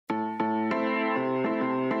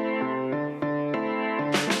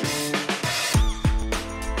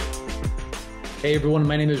Hey everyone,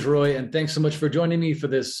 my name is Roy, and thanks so much for joining me for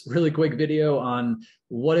this really quick video on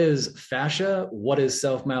what is fascia, what is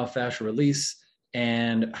self-myofascial release,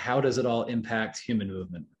 and how does it all impact human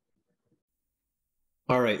movement.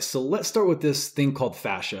 All right, so let's start with this thing called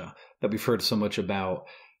fascia that we've heard so much about.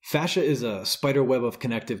 Fascia is a spider web of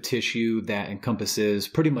connective tissue that encompasses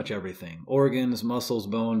pretty much everything: organs, muscles,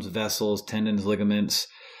 bones, vessels, tendons, ligaments.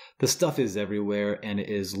 The stuff is everywhere, and it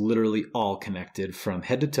is literally all connected from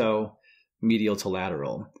head to toe, medial to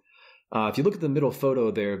lateral. If you look at the middle photo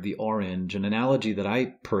there of the orange, an analogy that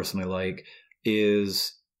I personally like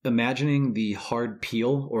is imagining the hard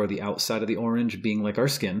peel or the outside of the orange being like our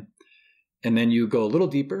skin. And then you go a little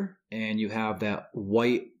deeper and you have that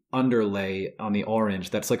white underlay on the orange.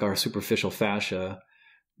 That's like our superficial fascia.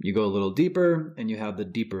 You go a little deeper and you have the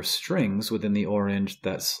deeper strings within the orange.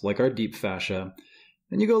 That's like our deep fascia.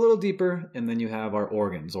 Then you go a little deeper and then you have our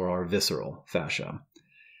organs or our visceral fascia.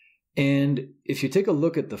 And if you take a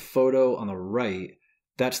look at the photo on the right,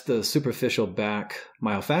 that's the superficial back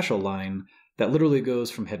myofascial line that literally goes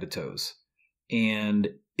from head to toes. And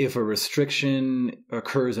if a restriction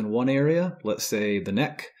occurs in one area, let's say the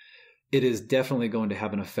neck, it is definitely going to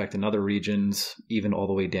have an effect in other regions, even all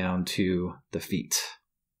the way down to the feet.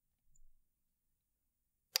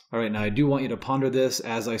 All right, now I do want you to ponder this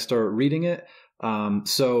as I start reading it.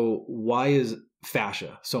 So why is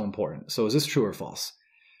fascia so important? So is this true or false?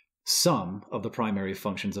 Some of the primary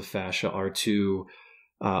functions of fascia are to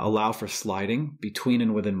allow for sliding between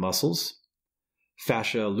and within muscles.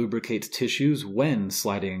 Fascia lubricates tissues when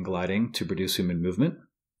sliding and gliding to produce human movement.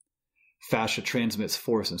 Fascia transmits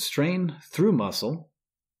force and strain through muscle.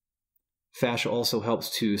 Fascia also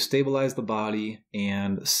helps to stabilize the body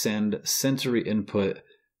and send sensory input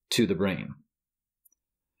to the brain.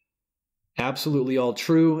 Absolutely all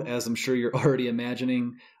true, as I'm sure you're already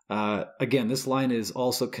imagining. Again, this line is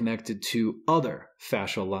also connected to other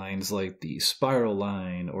fascial lines like the spiral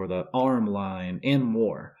line or the arm line and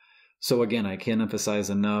more. So again, I can't emphasize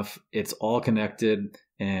enough, it's all connected,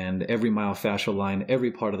 and every myofascial line,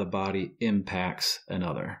 every part of the body impacts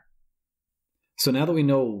another. So now that we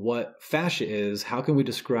know what fascia is, how can we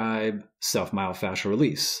describe self-myofascial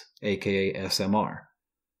release, aka SMR?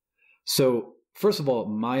 So first of all,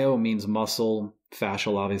 myo means muscle,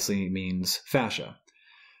 fascial obviously means fascia.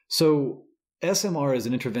 So SMR is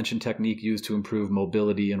an intervention technique used to improve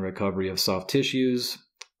mobility and recovery of soft tissues.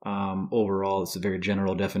 Overall, it's a very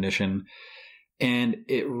general definition, and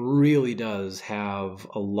it really does have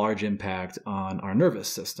a large impact on our nervous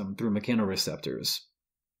system through mechanoreceptors.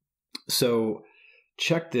 So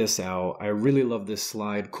check this out. I really love this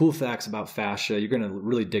slide. Cool facts about fascia. You're going to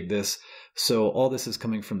really dig this. So all this is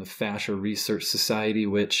coming from the Fascia Research Society,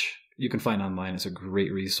 which you can find online. It's a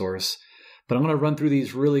great resource. But I'm going to run through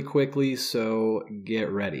these really quickly, so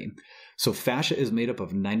get ready. So fascia is made up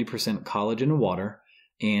of 90% collagen and water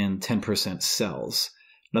and 10% cells.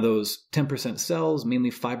 Now those 10% cells,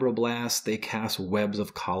 mainly fibroblasts, they cast webs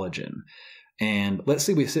of collagen. And let's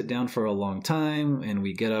say we sit down for a long time and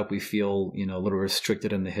we get up, we feel, a little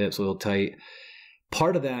restricted in the hips, a little tight.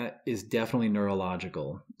 Part of that is definitely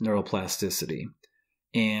neurological, neuroplasticity.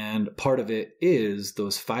 And part of it is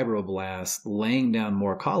those fibroblasts laying down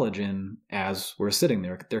more collagen as we're sitting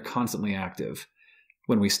there. They're constantly active.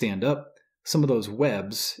 When we stand up, some of those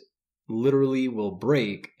webs literally will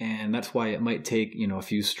break, and that's why it might take, a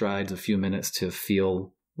few strides, a few minutes to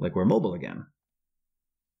feel like we're mobile again.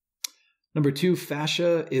 Number 2,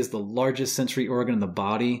 fascia is the largest sensory organ in the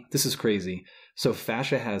body. This is crazy. So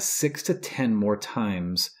fascia has 6 to 10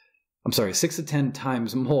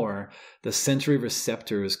 times more the sensory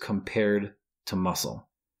receptors compared to muscle.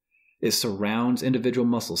 It surrounds individual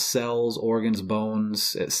muscle cells, organs,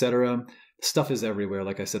 bones, etc. Stuff is everywhere,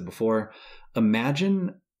 like I said before.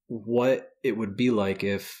 Imagine what it would be like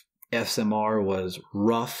if SMR was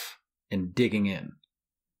rough and digging in.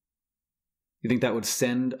 You think that would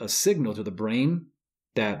send a signal to the brain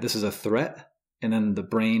that this is a threat, and then the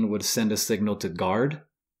brain would send a signal to guard?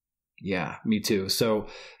 Yeah, me too. So,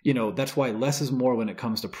 that's why less is more when it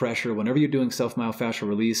comes to pressure. Whenever you're doing self-myofascial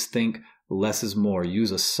release, think less is more. Use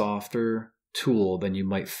a softer tool than you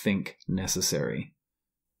might think necessary.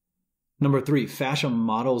 Number 3, fascia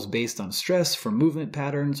models based on stress from movement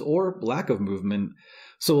patterns or lack of movement.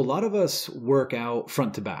 So a lot of us work out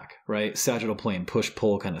front to back, right? Sagittal plane,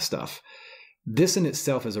 push-pull kind of stuff. This in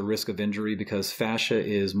itself is a risk of injury because fascia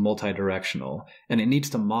is multidirectional and it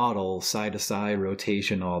needs to model side-to-side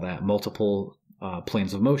rotation, all that, multiple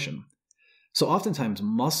planes of motion. So oftentimes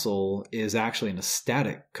muscle is actually in a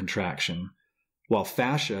static contraction, while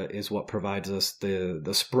fascia is what provides us the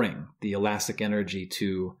spring, the elastic energy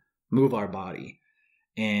to move our body.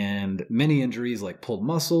 And many injuries like pulled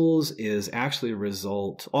muscles is actually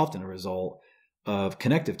often a result of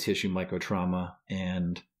connective tissue microtrauma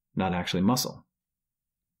and not actually muscle.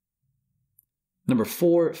 Number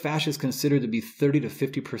 4, fascia is considered to be 30 to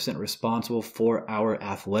 50% responsible for our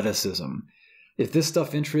athleticism. If this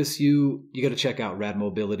stuff interests you, you got to check out RAD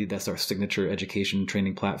Mobility. That's our signature education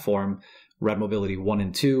training platform, RAD Mobility 1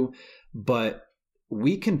 and 2. But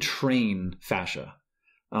we can train fascia.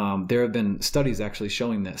 There have been studies actually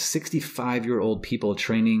showing that 65-year-old people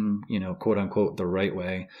training, quote unquote, the right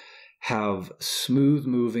way, have smooth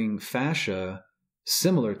moving fascia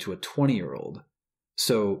similar to a 20-year-old.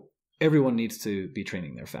 So everyone needs to be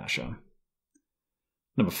training their fascia.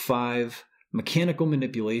 Number 5, mechanical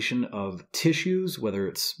manipulation of tissues, whether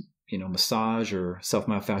it's, massage or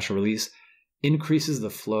self-myofascial release, increases the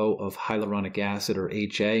flow of hyaluronic acid or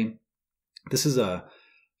HA. This is a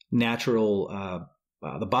natural,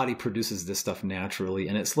 the body produces this stuff naturally,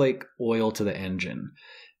 and it's like oil to the engine,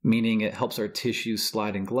 meaning it helps our tissues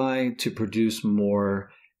slide and glide to produce more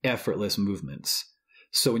effortless movements.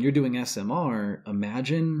 So when you're doing SMR,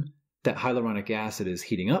 imagine that hyaluronic acid is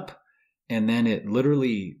heating up, and then it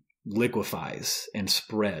literally liquefies and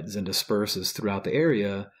spreads and disperses throughout the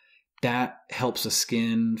area. That helps the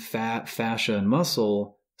skin, fat, fascia, and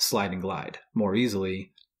muscle slide and glide more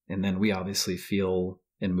easily, and then we obviously feel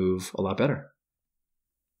and move a lot better.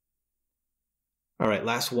 All right,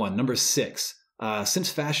 last one, number 6.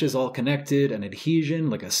 Since fascia is all connected, an adhesion,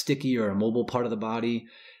 like a sticky or a mobile part of the body,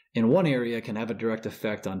 in one area can have a direct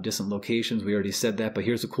effect on distant locations. We already said that, but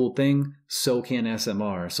here's the cool thing. So can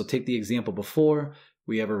SMR. So take the example before.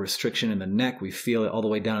 We have a restriction in the neck. We feel it all the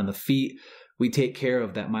way down in the feet. We take care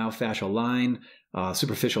of that myofascial line,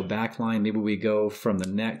 superficial back line. Maybe we go from the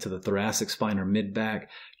neck to the thoracic spine or mid-back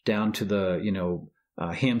down to the,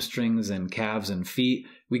 hamstrings and calves and feet.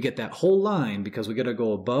 We get that whole line because we got to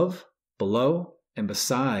go above, below, and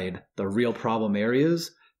beside the real problem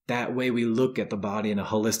areas. That way we look at the body in a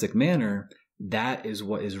holistic manner. That is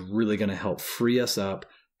what is really going to help free us up,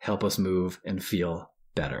 help us move, and feel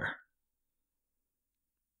better.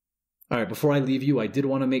 All right, before I leave you, I did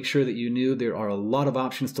want to make sure that you knew there are a lot of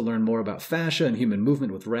options to learn more about fascia and human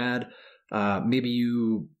movement with RAD. Maybe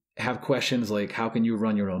you have questions like how can you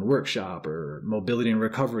run your own workshop or mobility and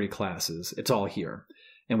recovery classes. It's all here.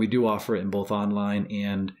 And we do offer it in both online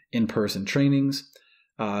and in-person trainings.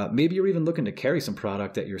 Maybe you're even looking to carry some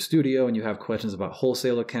product at your studio and you have questions about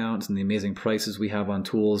wholesale accounts and the amazing prices we have on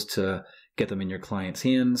tools to get them in your clients'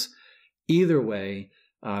 hands. Either way,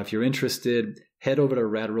 if you're interested, head over to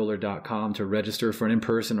radroller.com to register for an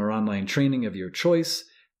in-person or online training of your choice,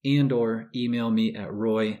 and or email me at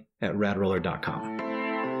roy@radroller.com.